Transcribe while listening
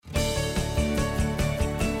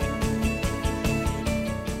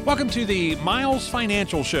Welcome to the Miles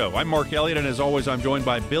Financial Show. I'm Mark Elliott, and as always, I'm joined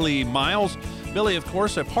by Billie Miles. Billie, of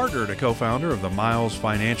course, a partner and a co-founder of the Miles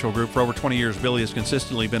Financial Group. For over 20 years, Billie has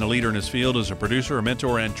consistently been a leader in his field as a producer, a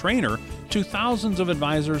mentor, and trainer to thousands of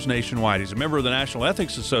advisors nationwide. He's a member of the National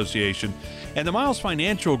Ethics Association, and the Miles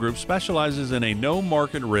Financial Group specializes in a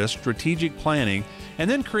no-market risk strategic planning and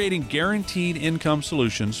then creating guaranteed income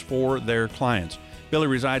solutions for their clients. Billie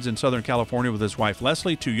resides in Southern California with his wife,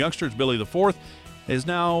 Leslie, two youngsters. Billie the fourth is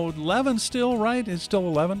now 11 still, right? Is still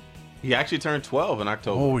 11? He actually turned 12 in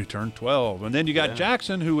October. Oh, he turned 12. And then you got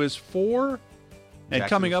Jackson, who is 4 and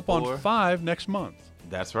coming up on 5 next month.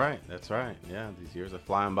 That's right. That's right. Yeah, these years are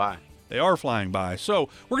flying by. They are flying by. So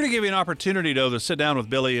we're going to give you an opportunity, though, to sit down with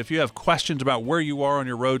Billie. If you have questions about where you are on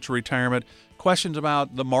your road to retirement, questions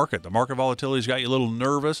about the market volatility's got you a little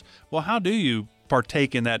nervous. Well, how do you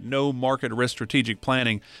partake in that no market risk strategic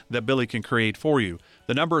planning that Billie can create for you?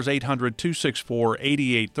 The number is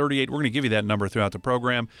 800-264-8838. We're going to give you that number throughout the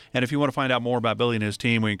program. And if you want to find out more about Billie and his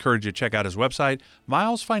team, we encourage you to check out his website,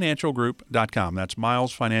 milesfinancialgroup.com. That's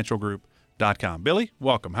milesfinancialgroup.com. Billie,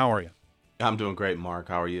 welcome. How are you? I'm doing great, Mark.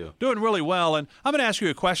 How are you? Doing really well. And I'm going to ask you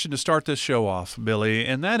a question to start this show off, Billie,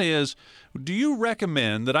 and that is, do you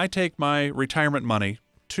recommend that I take my retirement money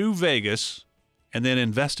to Vegas and then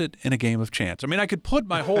invest it in a game of chance? I mean, I could put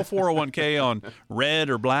my whole 401k on red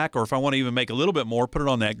or black, or if I want to even make a little bit more, put it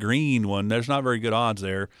on that green one. There's not very good odds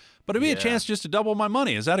there, but it'd be a chance just to double my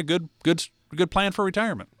money. Is that a good plan for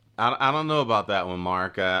retirement? I don't know about that one,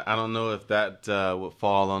 Mark. I don't know if that would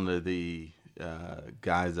fall under the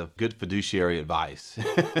guise of good fiduciary advice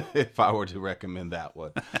if I were to recommend that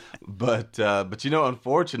one. But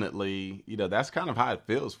unfortunately, that's kind of how it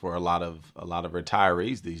feels for a lot of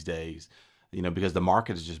retirees these days. Because the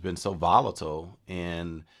market has just been so volatile.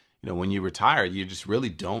 And, when you retire, you just really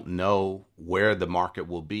don't know where the market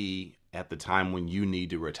will be at the time when you need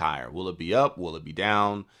to retire. Will it be up? Will it be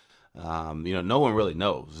down? No one really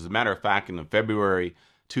knows. As a matter of fact, in the February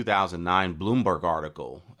 2009 Bloomberg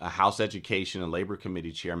article, a House Education and Labor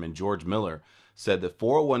Committee Chairman George Miller said that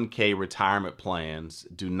 401k retirement plans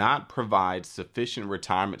do not provide sufficient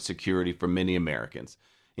retirement security for many Americans.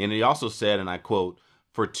 And he also said, and I quote,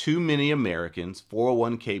 "For too many Americans,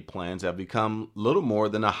 401k plans have become little more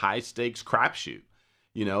than a high-stakes crapshoot."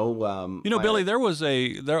 Billie, there was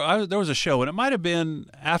a show, and it might have been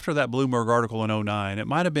after that Bloomberg article in 2009. It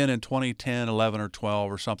might have been in 2010, 11, or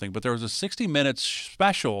 12 or something. But there was a 60 Minutes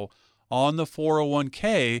special on the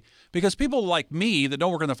 401k because people like me that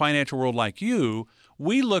don't work in the financial world like you,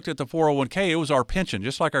 we looked at the 401k. It was our pension,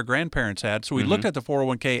 just like our grandparents had. So we looked at the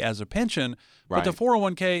 401k as a pension, but the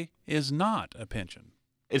 401k is not a pension.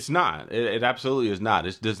 It's not. It absolutely is not.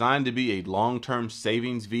 It's designed to be a long-term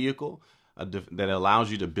savings vehicle that allows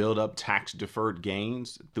you to build up tax-deferred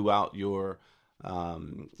gains throughout your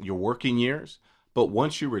working years. But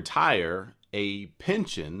once you retire, a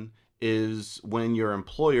pension is when your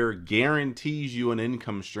employer guarantees you an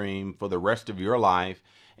income stream for the rest of your life,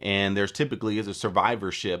 and there's typically is a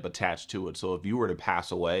survivorship attached to it. So if you were to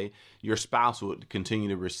pass away, your spouse would continue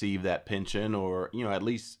to receive that pension, or at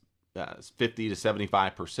least 50 to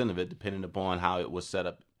 75% of it, depending upon how it was set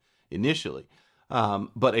up initially.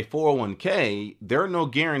 But a 401k, there are no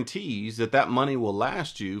guarantees that money will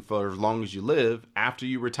last you for as long as you live after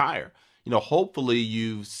you retire. Hopefully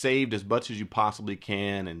you've saved as much as you possibly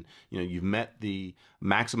can, and you've met the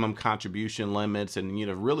maximum contribution limits, and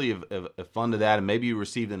really have funded that, and maybe you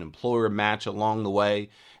received an employer match along the way.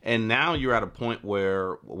 And now you're at a point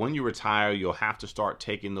where when you retire, you'll have to start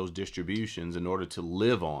taking those distributions in order to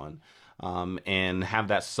live on and have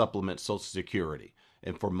that supplement Social Security.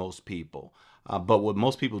 And for most people. But what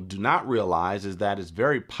most people do not realize is that it's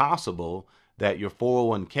very possible that your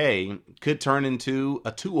 401k could turn into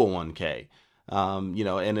a 201k.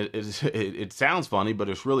 And it sounds funny, but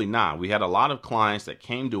it's really not. We had a lot of clients that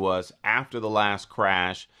came to us after the last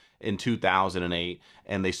crash in 2008,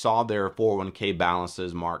 and they saw their 401k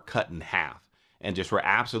balances, Mark, cut in half, and just were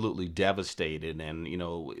absolutely devastated. And,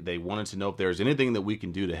 they wanted to know if there's anything that we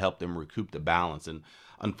can do to help them recoup the balance. And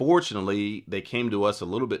unfortunately, they came to us a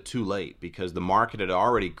little bit too late because the market had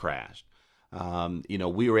already crashed.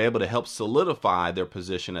 We were able to help solidify their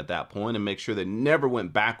position at that point and make sure they never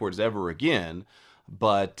went backwards ever again.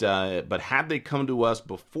 But had they come to us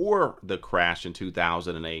before the crash in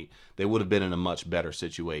 2008, they would have been in a much better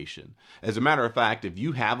situation. As a matter of fact, if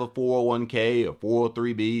you have a 401k or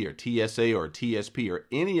 403b or TSA or TSP or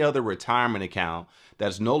any other retirement account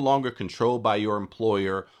that's no longer controlled by your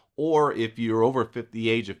employer, or if you're over the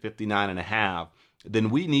age of 59 and a half, then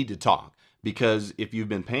we need to talk. Because if you've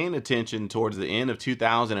been paying attention towards the end of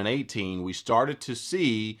 2018, we started to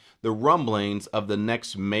see the rumblings of the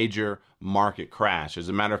next major market crash. As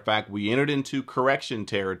a matter of fact, we entered into correction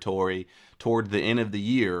territory toward the end of the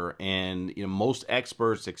year, and most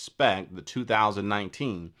experts expect that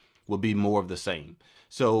 2019 will be more of the same.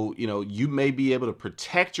 So, you may be able to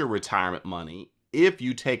protect your retirement money if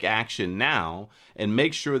you take action now and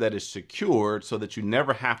make sure that it's secured so that you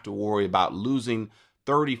never have to worry about losing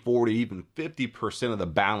 30, 40, even 50% of the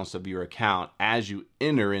balance of your account as you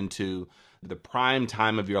enter into the prime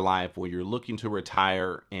time of your life where you're looking to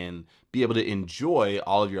retire and be able to enjoy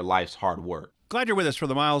all of your life's hard work. Glad you're with us for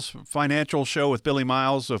the Miles Financial Show with Billie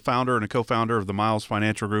Miles, a founder and a co-founder of the Miles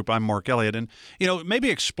Financial Group. I'm Mark Elliott. And, maybe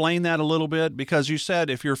explain that a little bit, because you said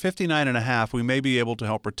if you're 59 and a half, we may be able to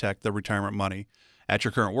help protect the retirement money at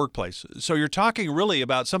your current workplace. So you're talking really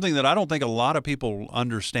about something that I don't think a lot of people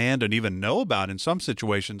understand and even know about in some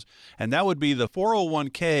situations, and that would be the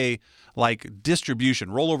 401k like distribution,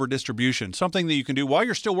 rollover distribution, something that you can do while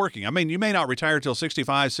you're still working. I mean, you may not retire till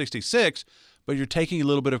 65, 66, but you're taking a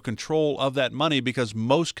little bit of control of that money because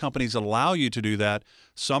most companies allow you to do that.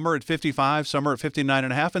 Some are at 55, some are at 59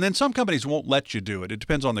 and a half, and then some companies won't let you do it. It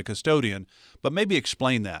depends on the custodian, but maybe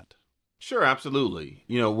explain that. Sure, absolutely.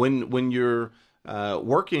 When you're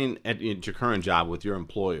working at your current job with your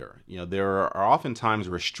employer, there are oftentimes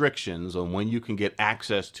restrictions on when you can get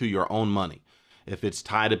access to your own money if it's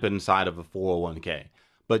tied up inside of a 401k.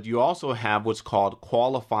 But you also have what's called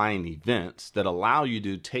qualifying events that allow you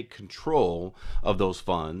to take control of those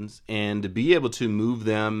funds and to be able to move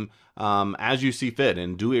them as you see fit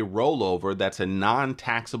and do a rollover that's a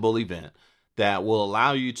non-taxable event that will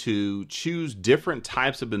allow you to choose different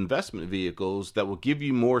types of investment vehicles that will give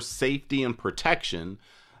you more safety and protection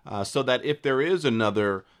so that if there is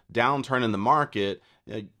another downturn in the market,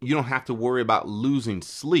 you don't have to worry about losing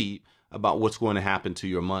sleep about what's going to happen to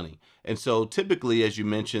your money. And so typically, as you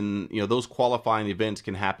mentioned, those qualifying events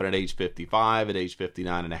can happen at age 55, at age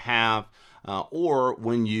 59 and a half, or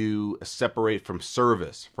when you separate from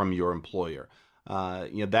service from your employer.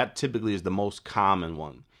 That typically is the most common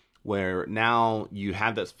one, where now you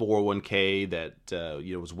have that 401k that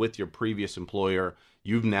was with your previous employer.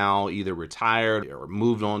 You've now either retired or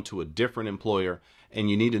moved on to a different employer, and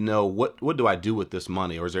you need to know what do I do with this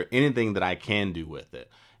money, or is there anything that I can do with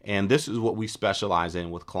it? And this is what we specialize in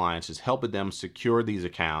with clients, is helping them secure these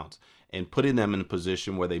accounts and putting them in a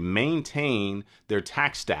position where they maintain their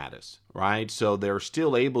tax status, right? So they're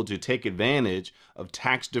still able to take advantage of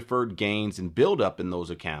tax deferred gains and build up in those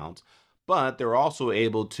accounts, but they're also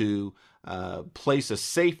able to place a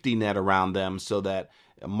safety net around them so that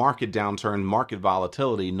a market downturn, market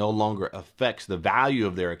volatility no longer affects the value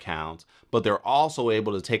of their accounts, but they're also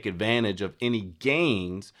able to take advantage of any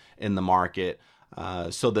gains in the market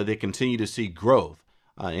so that they continue to see growth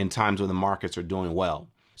in times when the markets are doing well.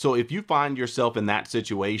 So if you find yourself in that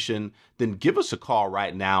situation, then give us a call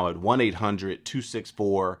right now at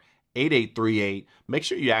 1-800-264-8838. Make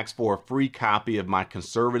sure you ask for a free copy of my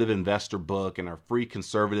Conservative Investor book and our free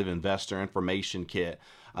Conservative Investor Information Kit.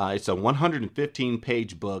 It's a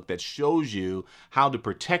 115-page book that shows you how to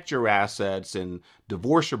protect your assets and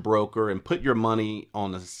divorce your broker and put your money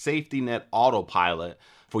on a safety net autopilot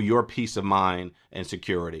for your peace of mind and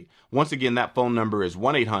security. Once again, that phone number is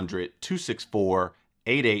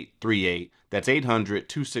 1-800-264-8838. That's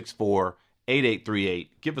 800-264-8838.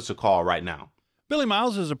 Give us a call right now. Billie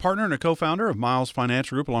Miles is a partner and a co-founder of Miles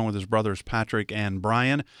Financial Group, along with his brothers Patrick and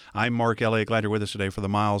Brian. I'm Mark Elliott. Glad you're with us today for the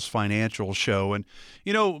Miles Financial Show. And,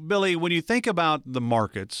 Billie, when you think about the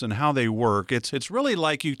markets and how they work, it's really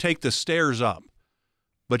like you take the stairs up,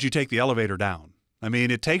 but you take the elevator down. I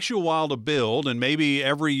mean, it takes you a while to build, and maybe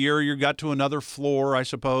every year you got to another floor, I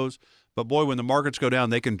suppose. But boy, when the markets go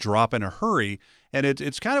down, they can drop in a hurry. And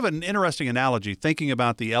it's kind of an interesting analogy, thinking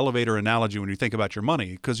about the elevator analogy when you think about your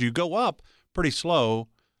money, because you go up pretty slow,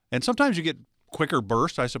 and sometimes you get quicker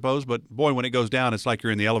bursts, I suppose. But boy, when it goes down, it's like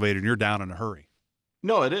you're in the elevator and you're down in a hurry.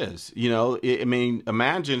 No, it is.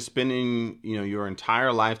 Imagine spending, your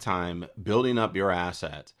entire lifetime building up your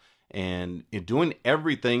assets and doing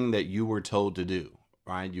everything that you were told to do,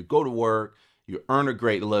 right? You go to work, you earn a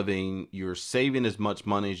great living, you're saving as much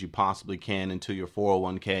money as you possibly can into your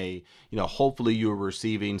 401k. Hopefully you're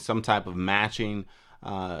receiving some type of matching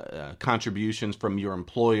contributions from your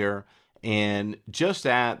employer. And just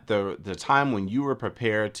at the time when you were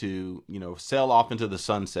prepared to, sail off into the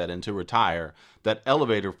sunset and to retire, that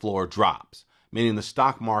elevator floor drops, meaning the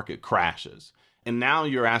stock market crashes. And now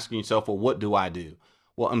you're asking yourself, well, what do I do?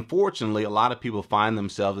 Well, unfortunately, a lot of people find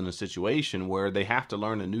themselves in a situation where they have to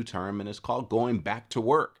learn a new term, and it's called going back to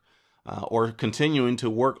work. or continuing to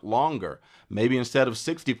work longer. Maybe instead of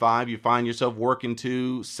 65, you find yourself working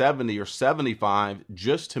to 70 or 75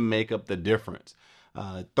 just to make up the difference.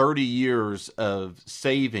 30 years of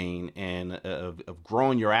saving and of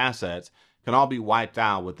growing your assets can all be wiped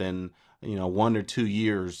out within 1 or 2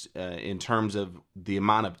 years in terms of the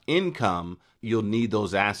amount of income you'll need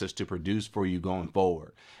those assets to produce for you going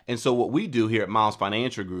forward. And so what we do here at Miles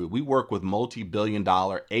Financial Group, we work with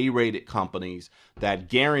multi-billion-dollar A-rated companies that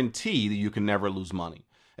guarantee that you can never lose money.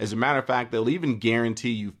 As a matter of fact, they'll even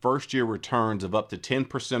guarantee you first-year returns of up to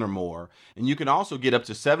 10% or more. And you can also get up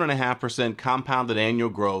to 7.5% compounded annual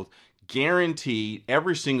growth guaranteed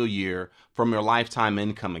every single year from your lifetime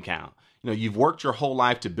income account. You've worked your whole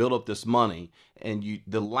life to build up this money, and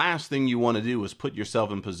the last thing you want to do is put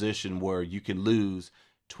yourself in a position where you can lose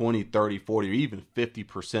 20, 30, 40, or even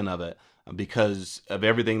 50% of it because of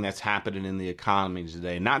everything that's happening in the economy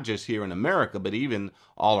today, not just here in America, but even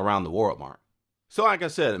all around the world, Mark. So like I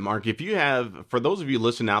said, Mark, for those of you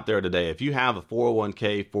listening out there today, if you have a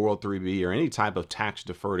 401k, 403b, or any type of tax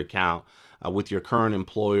deferred account with your current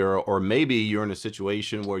employer, or maybe you're in a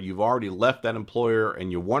situation where you've already left that employer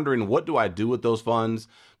and you're wondering, what do I do with those funds?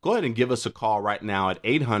 Go ahead and give us a call right now at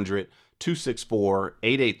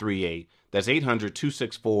 800-264-8838. That's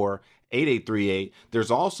 800-264-8838. There's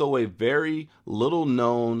also a very little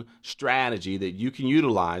known strategy that you can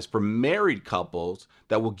utilize for married couples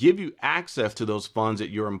that will give you access to those funds at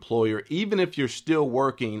your employer, even if you're still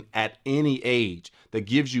working at any age, that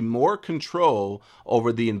gives you more control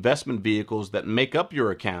over the investment vehicles that make up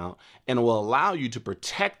your account and will allow you to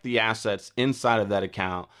protect the assets inside of that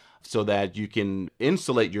account so that you can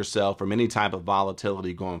insulate yourself from any type of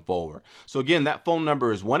volatility going forward. So again, that phone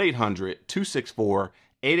number is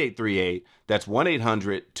 1-800-264-8838. That's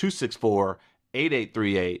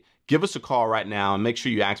 1-800-264-8838. Give us a call right now and make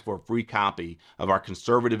sure you ask for a free copy of our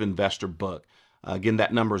Conservative Investor book. Again,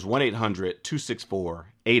 that number is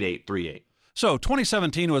 1-800-264-8838. So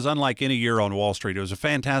 2017 was unlike any year on Wall Street. It was a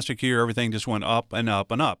fantastic year. Everything just went up and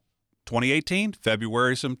up and up. 2018,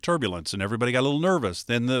 February, some turbulence, and everybody got a little nervous.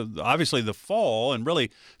 Then obviously the fall, and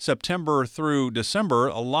really September through December,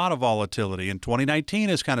 a lot of volatility. And 2019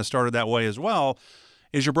 has kind of started that way as well.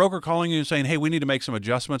 Is your broker calling you and saying, hey, we need to make some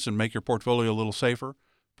adjustments and make your portfolio a little safer?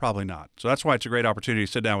 Probably not. So that's why it's a great opportunity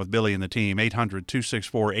to sit down with Billie and the team,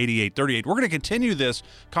 800-264-8838. We're going to continue this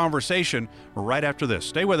conversation right after this.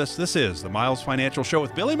 Stay with us. This is the Miles Financial Show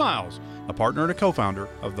with Billie Miles, a partner and a co-founder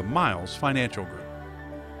of the Miles Financial Group.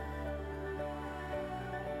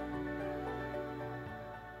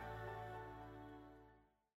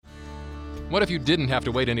 What if you didn't have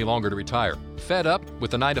to wait any longer to retire? Fed up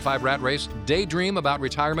with the 9-to-5 rat race? Daydream about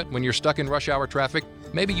retirement when you're stuck in rush hour traffic?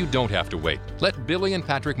 Maybe you don't have to wait. Let Billie and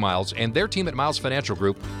Patrick Miles and their team at Miles Financial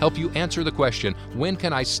Group help you answer the question, when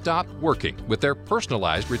can I stop working, with their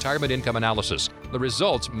personalized retirement income analysis. The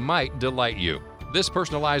results might delight you. This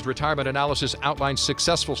personalized retirement analysis outlines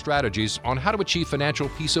successful strategies on how to achieve financial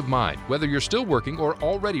peace of mind, whether you're still working or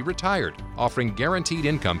already retired, offering guaranteed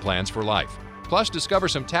income plans for life. Plus, discover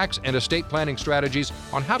some tax and estate planning strategies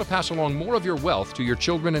on how to pass along more of your wealth to your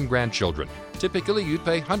children and grandchildren. Typically, you'd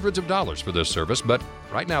pay hundreds of dollars for this service, but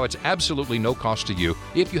right now it's absolutely no cost to you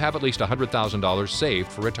if you have at least $100,000 saved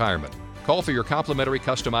for retirement. Call for your complimentary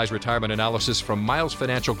customized retirement analysis from Miles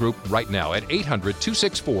Financial Group right now at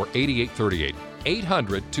 800-264-8838.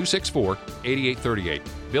 800-264-8838.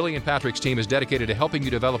 Billie and Patrick's team is dedicated to helping you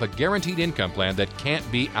develop a guaranteed income plan that can't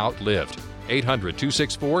be outlived.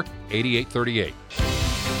 800-264-8838.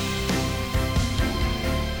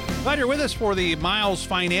 Glad you're with us for the Miles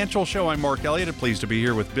Financial Show. I'm Mark Elliott, and pleased to be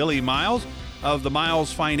here with Billie Miles of the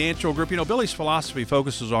Miles Financial Group. Billie's philosophy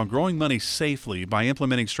focuses on growing money safely by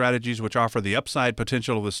implementing strategies which offer the upside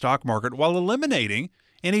potential of the stock market while eliminating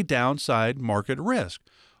any downside market risk.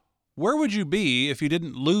 Where would you be if you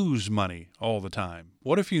didn't lose money all the time?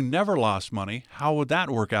 What if you never lost money? How would that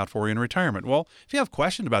work out for you in retirement? Well, if you have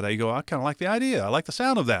questions about that, you go, I kind of like the idea. I like the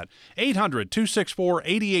sound of that.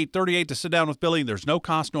 800-264-8838 to sit down with Billie. There's no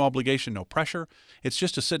cost, no obligation, no pressure. It's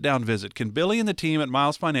just a sit-down visit. Can Billie and the team at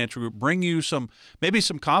Miles Financial Group bring you maybe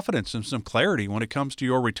some confidence and some clarity when it comes to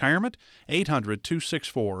your retirement?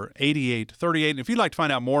 800-264-8838. And if you'd like to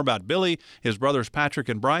find out more about Billie, his brothers Patrick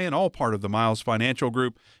and Brian, all part of the Miles Financial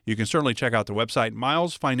Group, you can certainly check out the website,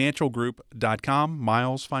 milesfinancialgroup.com,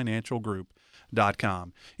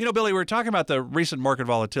 milesfinancialgroup.com. Billie, we were talking about the recent market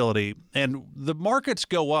volatility, and the markets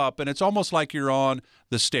go up, and it's almost like you're on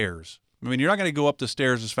the stairs. I mean, you're not going to go up the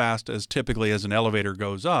stairs as fast as typically as an elevator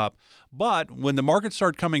goes up. But when the markets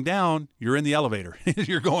start coming down, you're in the elevator.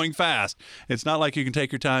 You're going fast. It's not like you can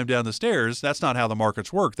take your time down the stairs. That's not how the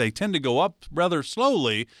markets work. They tend to go up rather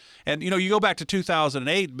slowly. And, you go back to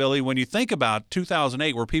 2008, Billy, when you think about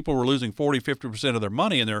 2008, where people were losing 40, 50% of their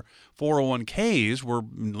money in their 401ks, where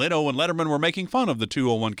Leno and Letterman were making fun of the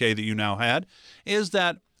 201k that you now had, is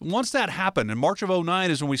that once that happened, in March of 2009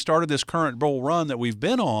 is when we started this current bull run that we've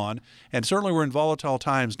been on, and certainly we're in volatile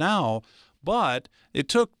times now, but it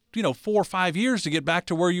took 4 or 5 years to get back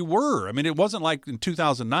to where you were. I mean, it wasn't like in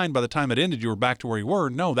 2009, by the time it ended, you were back to where you were.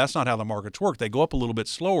 No, that's not how the markets work. They go up a little bit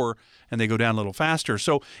slower and they go down a little faster.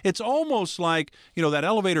 So it's almost like, that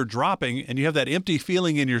elevator dropping and you have that empty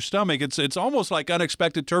feeling in your stomach. It's almost like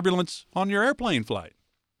unexpected turbulence on your airplane flight.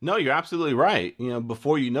 No, you're absolutely right.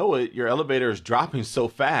 Before you know it, your elevator is dropping so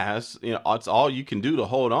fast, it's all you can do to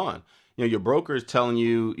hold on. Your broker is telling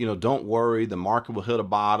you, don't worry, the market will hit a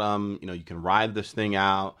bottom. You can ride this thing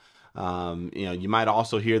out. You might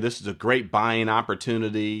also hear this is a great buying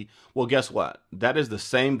opportunity. Well, guess what? That is the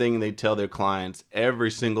same thing they tell their clients every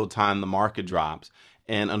single time the market drops.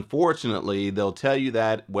 And unfortunately, they'll tell you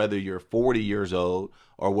that whether you're 40 years old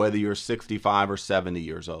or whether you're 65 or 70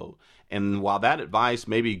 years old. And while that advice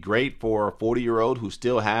may be great for a 40-year-old who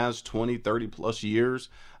still has 20, 30 plus years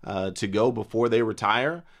to go before they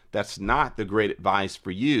retire, that's not the great advice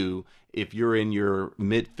for you if you're in your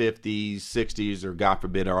mid-50s, 60s, or God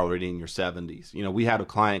forbid, are already in your 70s. We had a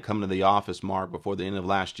client come to the office, Mark, before the end of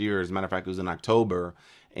last year. As a matter of fact, it was in October.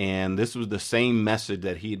 And this was the same message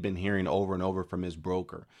that he had been hearing over and over from his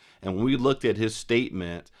broker. And when we looked at his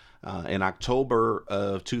statement in October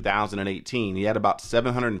of 2018, he had about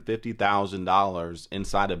 $750,000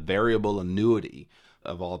 inside a variable annuity,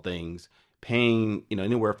 of all things, paying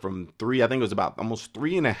anywhere from I think it was about almost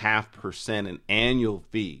 3.5% in annual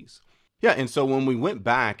fees. Yeah, and so when we went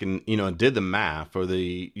back and did the math for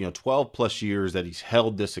the 12 plus years that he's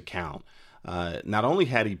held this account, not only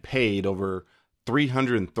had he paid over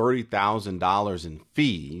 $330,000 in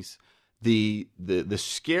fees, the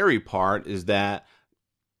scary part is that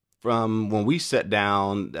from when we sat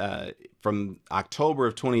down from October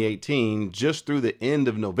of 2018 just through the end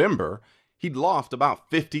of November, he'd lost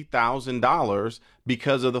about $50,000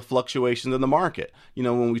 because of the fluctuations in the market.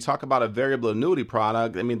 When we talk about a variable annuity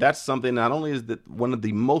product, I mean, that's something not only is that one of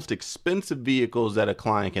the most expensive vehicles that a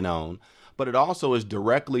client can own, but it also is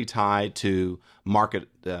directly tied to market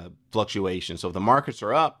fluctuation. So if the markets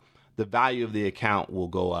are up, the value of the account will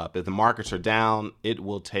go up. If the markets are down, it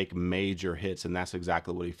will take major hits, and that's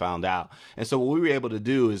exactly what he found out. And so what we were able to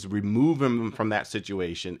do is remove him from that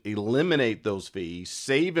situation, eliminate those fees,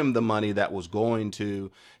 save him the money that was going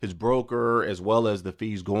to his broker as well as the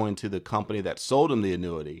fees going to the company that sold him the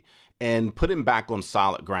annuity, and put him back on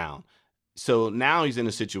solid ground. So now he's in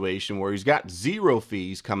a situation where he's got zero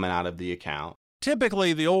fees coming out of the account.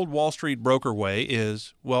 Typically, the old Wall Street broker way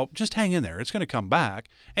is, well, just hang in there. It's going to come back.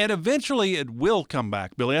 And eventually it will come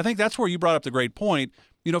back, Billy. I think that's where you brought up the great point.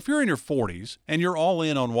 If you're in your 40s and you're all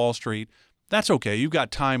in on Wall Street, that's okay. You've got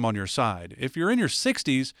time on your side. If you're in your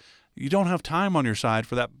 60s, you don't have time on your side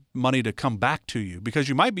for that money to come back to you because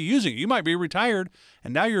you might be using it. You might be retired,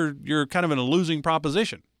 and now you're kind of in a losing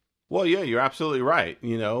proposition. Well, yeah, you're absolutely right.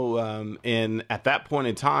 And at that point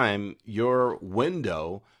in time, your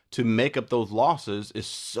window to make up those losses is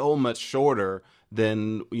so much shorter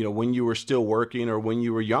than, when you were still working or when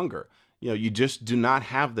you were younger. You just do not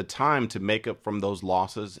have the time to make up from those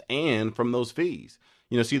losses and from those fees.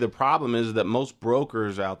 See, the problem is that most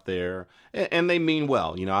brokers out there, and they mean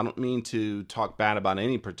well, I don't mean to talk bad about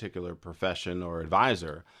any particular profession or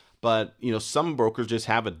advisor, but, some brokers just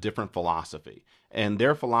have a different philosophy. And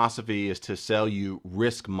their philosophy is to sell you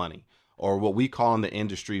risk money, or what we call in the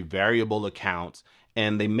industry variable accounts.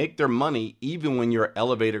 And they make their money even when your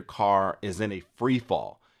elevator car is in a free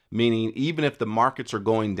fall, meaning even if the markets are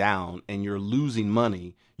going down and you're losing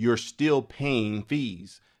money, you're still paying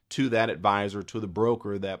fees to that advisor, to the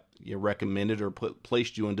broker that you recommended or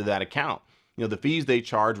placed you into that account. The fees they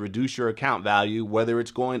charge reduce your account value, whether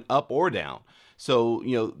it's going up or down. So,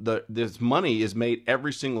 this money is made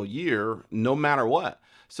every single year, no matter what.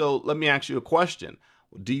 So let me ask you a question.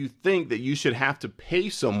 Do you think that you should have to pay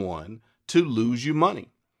someone to lose you money?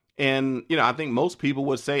 And, I think most people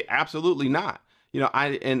would say absolutely not.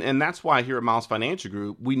 And that's why here at Miles Financial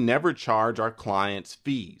Group, we never charge our clients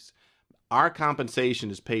fees. Our compensation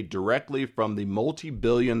is paid directly from the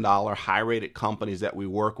multi-billion-dollar high-rated companies that we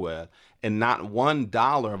work with, and not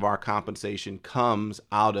 $1 of our compensation comes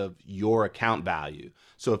out of your account value.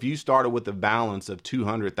 So if you started with a balance of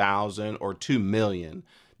 $200,000 or $2 million,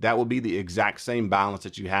 that will be the exact same balance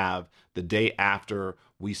that you have the day after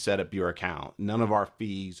we set up your account. None of our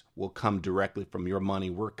fees will come directly from your money.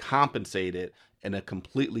 We're compensated in a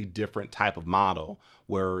completely different type of model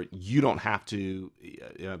where you don't have to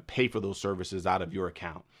pay for those services out of your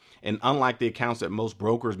account. And unlike the accounts that most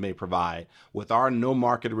brokers may provide, with our no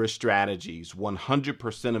market risk strategies,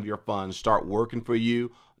 100% of your funds start working for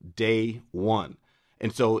you day one.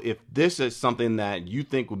 And so if this is something that you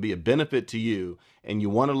think would be a benefit to you and you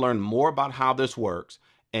want to learn more about how this works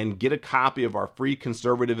and get a copy of our free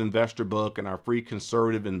conservative investor book and our free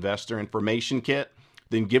conservative investor information kit,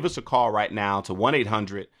 then give us a call right now to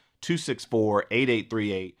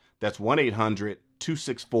 1-800-264-8838. That's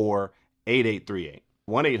 1-800-264-8838.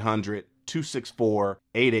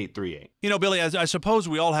 1-800-264-8838. Billy, I suppose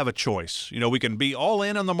we all have a choice. We can be all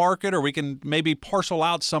in on the market, or we can maybe parcel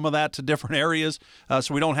out some of that to different areas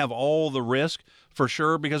so we don't have all the risk, for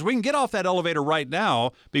sure, because we can get off that elevator right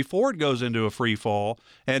now before it goes into a free fall.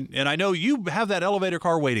 And I know you have that elevator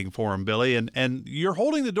car waiting for him, Billy, and you're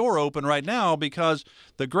holding the door open right now because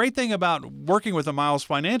the great thing about working with the Miles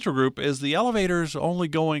Financial Group is the elevator's only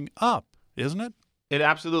going up, isn't it? It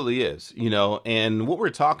absolutely is, and what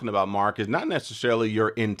we're talking about, Mark, is not necessarily your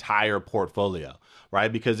entire portfolio, right?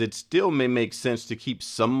 Because it still may make sense to keep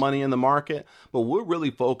some money in the market, but what we're really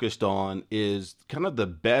focused on is kind of the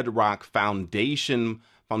bedrock foundational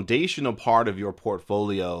part of your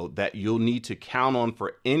portfolio that you'll need to count on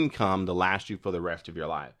for income to last you for the rest of your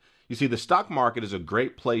life. You see, the stock market is a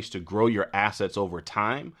great place to grow your assets over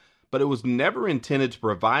time, but it was never intended to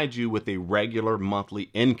provide you with a regular monthly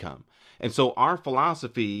income. And so our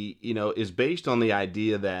philosophy, is based on the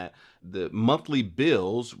idea that the monthly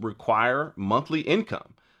bills require monthly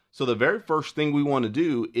income. So the very first thing we want to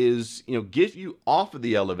do is, get you off of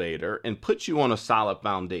the elevator and put you on a solid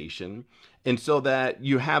foundation. And so that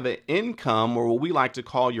you have an income, or what we like to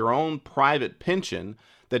call your own private pension,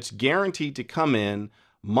 that's guaranteed to come in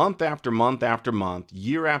month after month after month,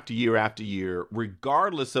 year after year after year,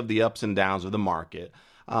 regardless of the ups and downs of the market.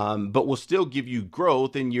 But will still give you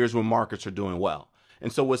growth in years when markets are doing well.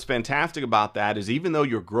 And so what's fantastic about that is even though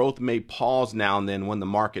your growth may pause now and then when the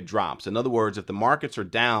market drops, in other words, if the markets are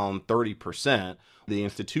down 30%, the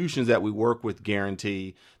institutions that we work with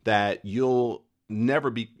guarantee that you'll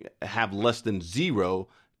never have less than zero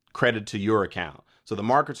credit to your account. So the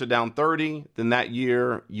markets are down 30, then that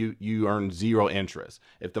year you earn zero interest.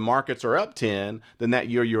 If the markets are up 10, then that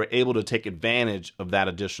year you're able to take advantage of that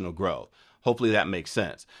additional growth. Hopefully that makes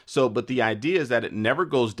sense. But the idea is that it never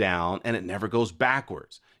goes down and it never goes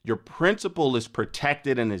backwards. Your principal is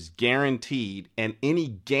protected and is guaranteed, and any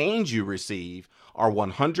gains you receive are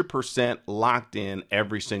 100% locked in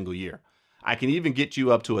every single year. I can even get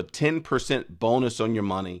you up to a 10% bonus on your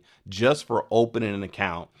money just for opening an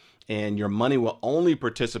account, and your money will only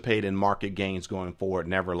participate in market gains going forward,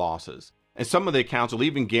 never losses. And some of the accounts will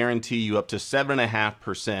even guarantee you up to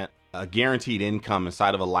 7.5% guaranteed income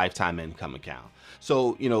inside of a lifetime income account.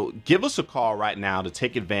 So, give us a call right now to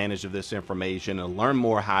take advantage of this information and learn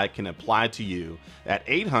more how it can apply to you at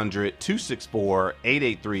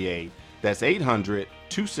 800-264-8838. That's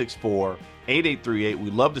 800-264-8838.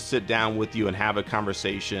 We'd love to sit down with you and have a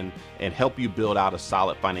conversation and help you build out a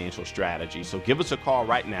solid financial strategy. So give us a call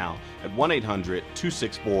right now at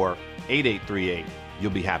 1-800-264-8838.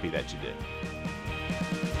 You'll be happy that you did.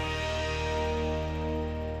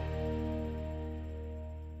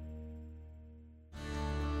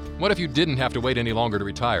 What if you didn't have to wait any longer to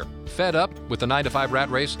retire? Fed up with the 9-to-5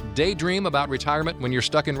 rat race? Daydream about retirement when you're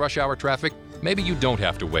stuck in rush hour traffic? Maybe you don't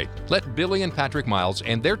have to wait. Let Billie and Patrick Miles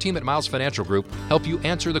and their team at Miles Financial Group help you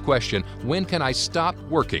answer the question, when can I stop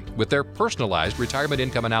working, with their personalized retirement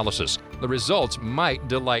income analysis. The results might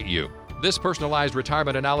delight you. This personalized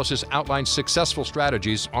retirement analysis outlines successful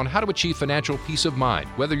strategies on how to achieve financial peace of mind,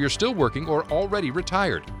 whether you're still working or already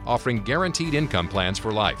retired, offering guaranteed income plans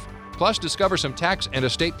for life. Plus, discover some tax and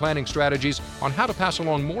estate planning strategies on how to pass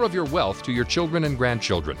along more of your wealth to your children and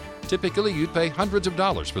grandchildren. Typically, you'd pay hundreds of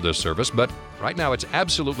dollars for this service, but right now it's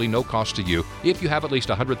absolutely no cost to you if you have at least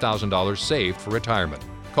 $100,000 saved for retirement.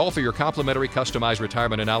 Call for your complimentary customized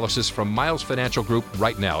retirement analysis from Miles Financial Group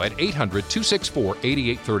right now at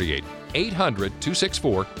 800-264-8838.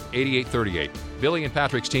 800-264-8838. Billie and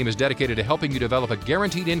Patrick's team is dedicated to helping you develop a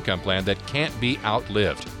guaranteed income plan that can't be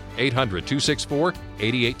outlived.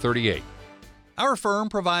 800-264-8838. Our firm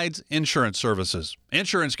provides insurance services.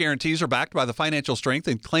 Insurance guarantees are backed by the financial strength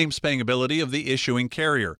and claims-paying ability of the issuing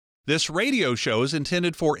carrier. This radio show is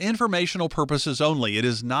intended for informational purposes only. It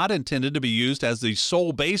is not intended to be used as the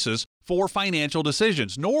sole basis for financial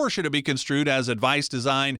decisions, nor should it be construed as advice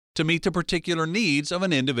designed to meet the particular needs of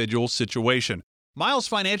an individual situation. Miles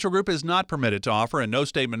Financial Group is not permitted to offer, and no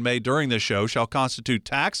statement made during this show shall constitute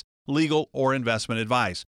tax, legal, or investment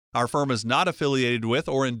advice. Our firm is not affiliated with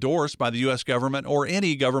or endorsed by the U.S. government or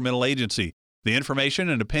any governmental agency. The information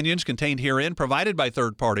and opinions contained herein provided by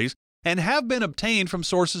third parties and have been obtained from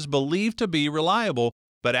sources believed to be reliable,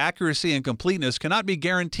 but accuracy and completeness cannot be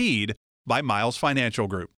guaranteed by Miles Financial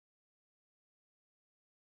Group.